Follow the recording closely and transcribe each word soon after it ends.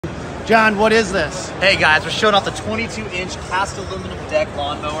John, what is this? Hey guys, we're showing off the 22-inch cast aluminum deck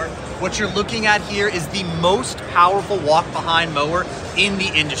lawnmower. What you're looking at here is the most powerful walk-behind mower in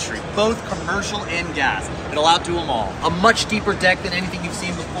the industry, both commercial and gas. It'll outdo them all. A much deeper deck than anything you've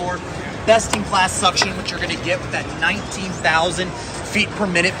seen before. Best-in-class suction, which you're going to get with that 19,000 feet per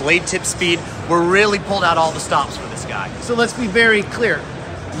minute blade tip speed. We're really pulled out all the stops for this guy. So let's be very clear.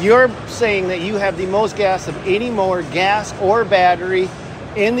 You're saying that you have the most gas of any mower, gas or battery,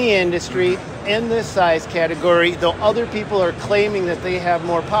 in the industry, in this size category, though other people are claiming that they have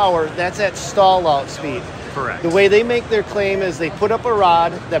more power. That's at stall out speed. Correct. The way they make their claim is they put up a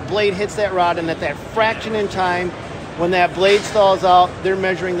rod, that blade hits that rod, and at that fraction in time, when that blade stalls out, they're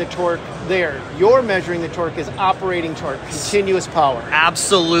measuring the torque there. You're measuring the torque as operating torque, continuous power.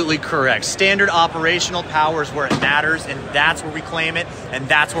 Absolutely correct. Standard operational power is where it matters, and that's where we claim it, and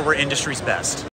that's where we're industry's best.